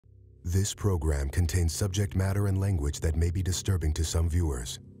This program contains subject matter and language that may be disturbing to some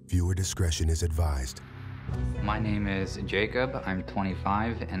viewers. Viewer discretion is advised. My name is Jacob. I'm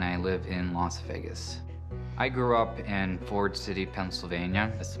 25 and I live in Las Vegas. I grew up in Ford City,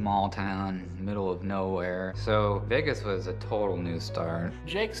 Pennsylvania, a small town, middle of nowhere. So Vegas was a total new start.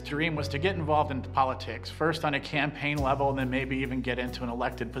 Jake's dream was to get involved in politics, first on a campaign level and then maybe even get into an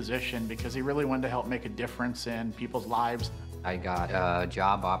elected position because he really wanted to help make a difference in people's lives. I got a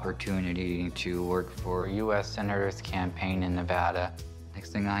job opportunity to work for a U.S. Senator's campaign in Nevada. Next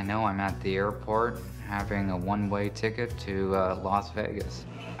thing I know, I'm at the airport having a one-way ticket to Las Vegas.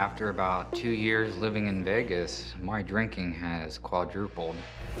 After about 2 years living in Vegas, my drinking has quadrupled.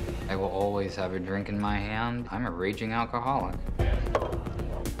 I will always have a drink in my hand. I'm a raging alcoholic.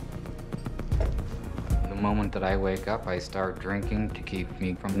 The moment that I wake up, I start drinking to keep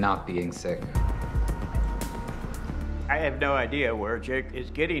me from not being sick. I have no idea where Jake is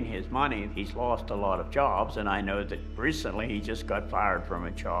getting his money. He's lost a lot of jobs, and I know that recently he just got fired from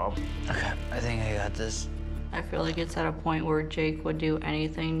a job. Okay, I think I got this. I feel like it's at a point where Jake would do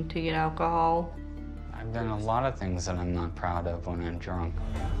anything to get alcohol. I've done a lot of things that I'm not proud of when I'm drunk.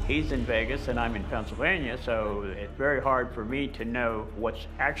 He's in Vegas and I'm in Pennsylvania, so it's very hard for me to know what's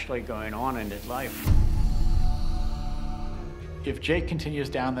actually going on in his life. If Jake continues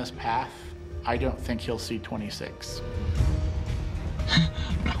down this path, I don't think he'll see 26.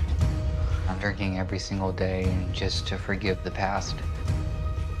 I'm drinking every single day just to forgive the past.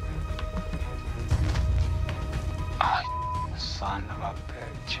 Son of a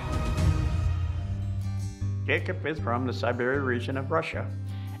bitch. Jacob is from the Siberia region of Russia,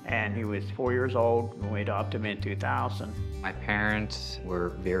 and he was 4 years old when we adopted him in 2000. My parents were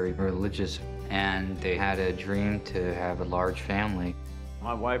very religious, and they had a dream to have a large family.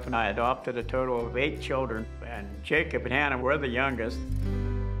 My wife and I adopted a total of 8 children, and Jacob and Hannah were the youngest.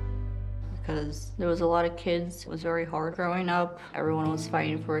 Because there was a lot of kids. It was very hard growing up. Everyone was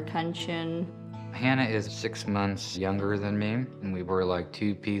fighting for attention. Hannah is 6 months younger than me, and we were like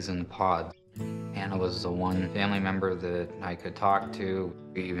 2 peas in a pod. Hannah was the one family member that I could talk to,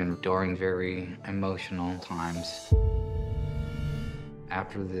 even during very emotional times.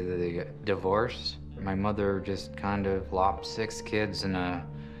 After the divorce, my mother just kind of lopped 6 kids in a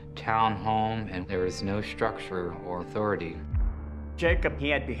town home, and there was no structure or authority. Jacob, he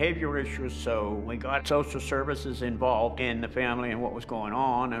had behavioral issues, so we got social services involved in the family and what was going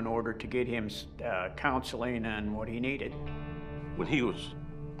on in order to get him counseling and what he needed. When he was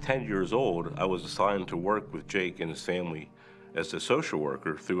 10 years old, I was assigned to work with Jake and his family as a social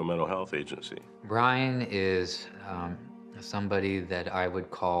worker through a mental health agency. Brian is somebody that I would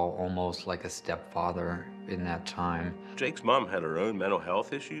call almost like a stepfather in that time. Jake's mom had her own mental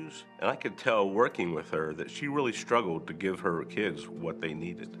health issues, and I could tell working with her that she really struggled to give her kids what they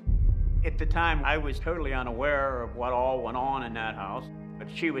needed. At the time, I was totally unaware of what all went on in that house, but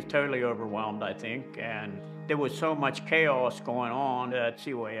she was totally overwhelmed, I think, and there was so much chaos going on that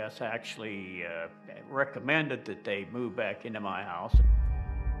CYS actually recommended that they move back into my house.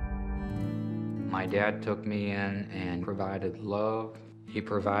 My dad took me in and provided love. He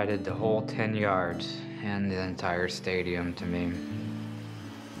provided the whole 10 yards and the entire stadium to me.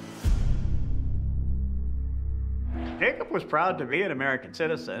 Jacob was proud to be an American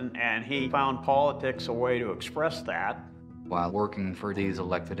citizen, and he found politics a way to express that. While working for these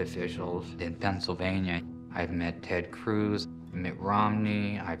elected officials in Pennsylvania, I've met Ted Cruz, Mitt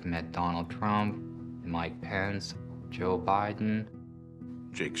Romney, I've met Donald Trump, Mike Pence, Joe Biden.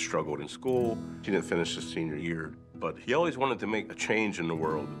 Jake struggled in school. He didn't finish his senior year, but he always wanted to make a change in the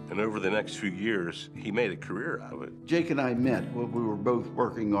world. And over the next few years, he made a career out of it. Jake and I met when we were both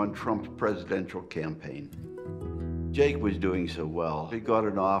working on Trump's presidential campaign. Jake was doing so well, he got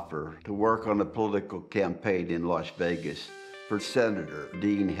an offer to work on a political campaign in Las Vegas for Senator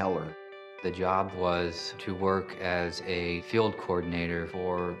Dean Heller. The job was to work as a field coordinator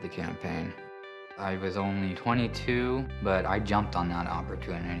for the campaign. I was only 22, but I jumped on that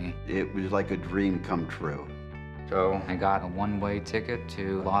opportunity. It was like a dream come true. So I got a one-way ticket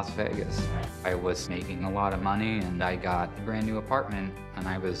to Las Vegas. I was making a lot of money, and I got a brand new apartment, and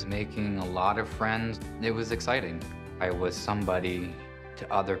I was making a lot of friends. It was exciting. I was somebody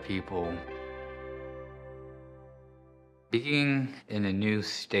to other people. Being in a new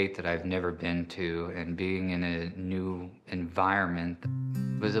state that I've never been to and being in a new environment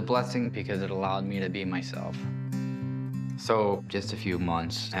was a blessing because it allowed me to be myself. So just a few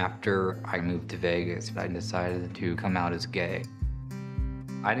months after I moved to Vegas, I decided to come out as gay.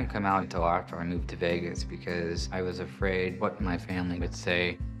 I didn't come out until after I moved to Vegas because I was afraid what my family would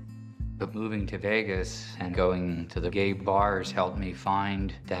say. But moving to Vegas and going to the gay bars helped me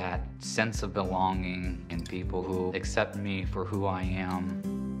find that sense of belonging in people who accept me for who I am.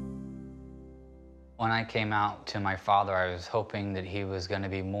 When I came out to my father, I was hoping that he was going to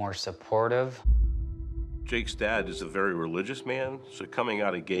be more supportive. Jake's dad is a very religious man, so coming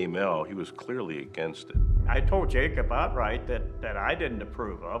out a gay male, he was clearly against it. I told Jacob outright that I didn't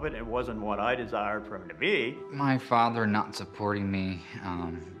approve of it. It wasn't what I desired for him to be. My father not supporting me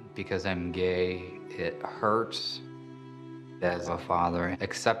because I'm gay, it hurts. As a father,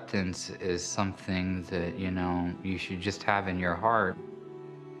 acceptance is something that, you know, you should just have in your heart.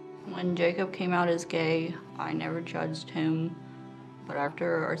 When Jacob came out as gay, I never judged him. But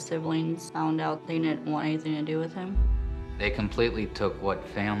after our siblings found out, they didn't want anything to do with him. They completely took what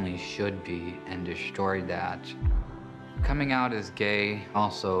family should be and destroyed that. Coming out as gay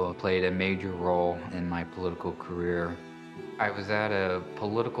also played a major role in my political career. I was at a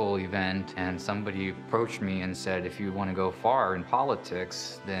political event and somebody approached me and said, if you want to go far in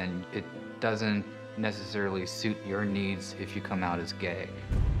politics, then it doesn't necessarily suit your needs if you come out as gay.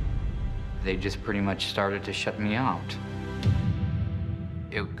 They just pretty much started to shut me out.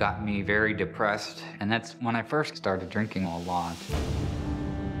 It got me very depressed, and that's when I first started drinking a lot.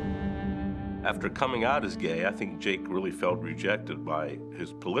 After coming out as gay, I think Jake really felt rejected by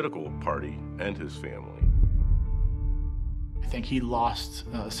his political party and his family. I think he lost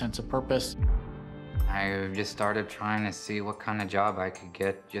a sense of purpose. I just started trying to see what kind of job I could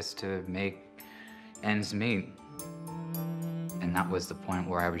get just to make ends meet. And that was the point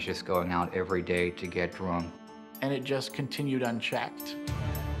where I was just going out every day to get drunk. And it just continued unchecked.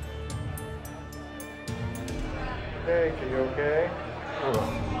 Hey, are you okay?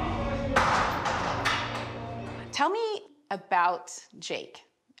 Tell me about Jake.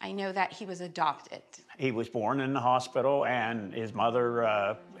 I know that he was adopted. He was born in the hospital, and his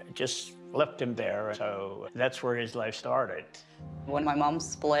mother just left him there. So that's where his life started. When my mom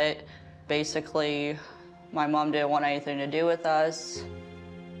split, basically, my mom didn't want anything to do with us.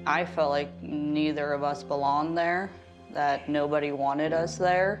 I felt like neither of us belonged there, that nobody wanted us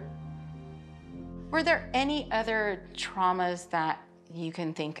there. Were there any other traumas that you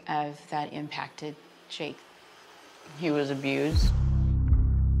can think of that impacted Jake? He was abused.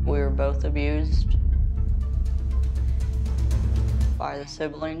 We were both abused by the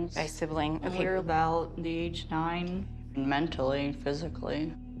siblings. By sibling, okay. We were about the age 9, mentally,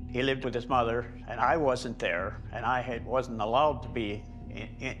 physically. He lived with his mother, and I wasn't there, and wasn't allowed to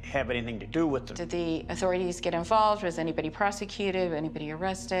have anything to do with them. Did the authorities get involved? Was anybody prosecuted? Anybody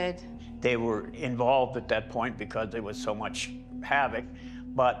arrested? They were involved at that point because there was so much havoc,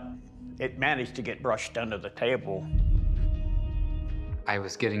 but it managed to get brushed under the table. I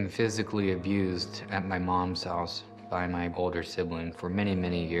was getting physically abused at my mom's house by my older sibling for many,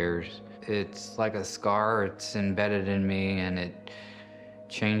 many years. It's like a scar, it's embedded in me, and it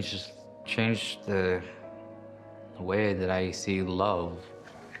changed the way that I see love.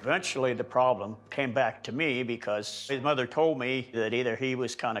 Eventually, the problem came back to me because his mother told me that either he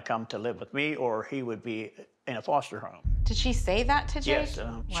was going to come to live with me or he would be in a foster home. Did she say that to Jake? Yes,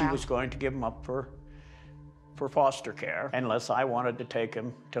 she was going to give him up for foster care unless I wanted to take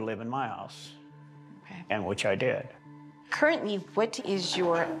him to live in my house, okay. And which I did. Currently, what is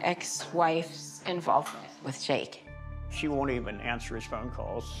your ex-wife's involvement with Jake? She won't even answer his phone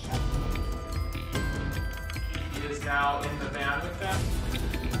calls. He is now in the van with them.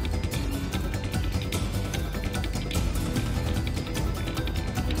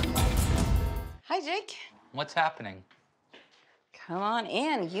 Hi, Jake. What's happening? Come on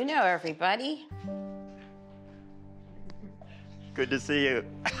in. You know everybody. Good to see you.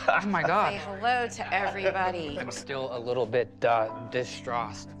 Oh, my God. Say hello to everybody. I'm still a little bit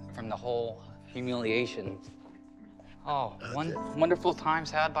distraught from the whole humiliation. Oh, wonderful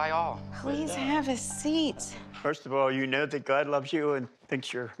times had by all. Please have a seat. First of all, you know that God loves you and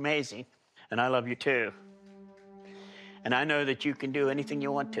thinks you're amazing, and I love you too. And I know that you can do anything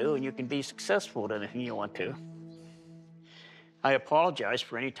you want to, and you can be successful at anything you want to. I apologize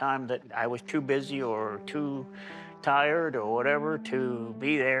for any time that I was too busy or too tired or whatever to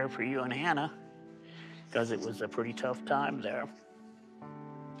be there for you and Hannah, because it was a pretty tough time there.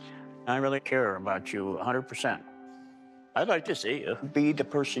 I really care about you 100%. I'd like to see you be the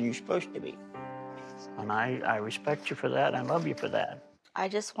person you're supposed to be. And I respect you for that. I love you for that. I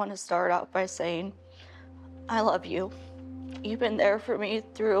just want to start out by saying, I love you. You've been there for me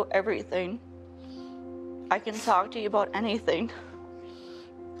through everything. I can talk to you about anything.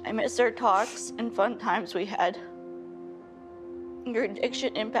 I miss our talks and fun times we had. Your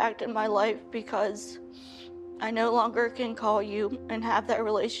addiction impacted my life because I no longer can call you and have that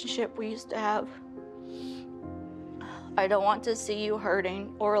relationship we used to have. I don't want to see you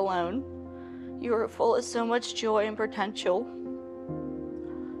hurting or alone. You are full of so much joy and potential.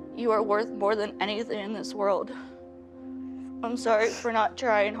 You are worth more than anything in this world. I'm sorry for not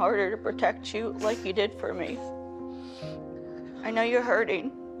trying harder to protect you like you did for me. I know you're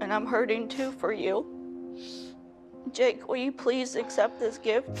hurting, and I'm hurting too for you. Jake, will you please accept this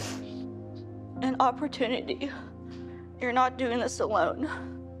gift? An opportunity. You're not doing this alone.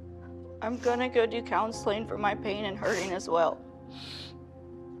 I'm gonna go do counseling for my pain and hurting as well.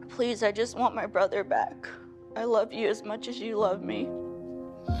 Please, I just want my brother back. I love you as much as you love me.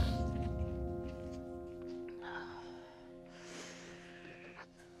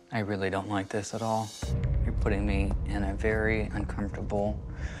 I really don't like this at all. You're putting me in a very uncomfortable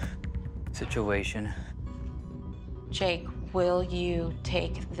situation. Jake, will you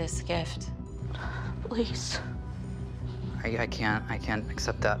take this gift? Please. I can't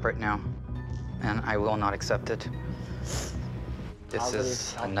accept that right now. And I will not accept it. This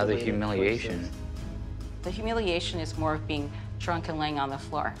is another humiliation. The humiliation is more of being drunk and laying on the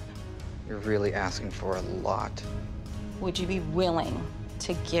floor. You're really asking for a lot. Would you be willing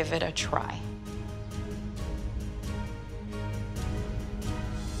to give it a try?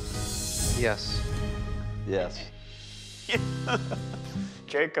 Yes. Yes.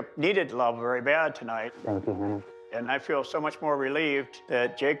 Jacob needed love very bad tonight. Thank you, honey. And I feel so much more relieved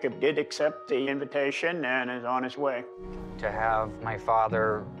that Jacob did accept the invitation and is on his way. To have my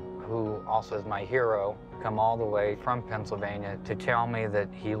father, who also is my hero, come all the way from Pennsylvania to tell me that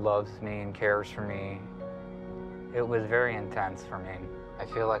he loves me and cares for me, it was very intense for me. I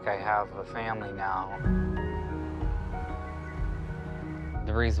feel like I have a family now.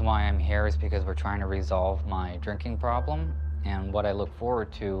 The reason why I'm here is because we're trying to resolve my drinking problem, and what I look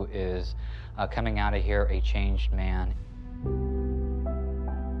forward to is coming out of here a changed man.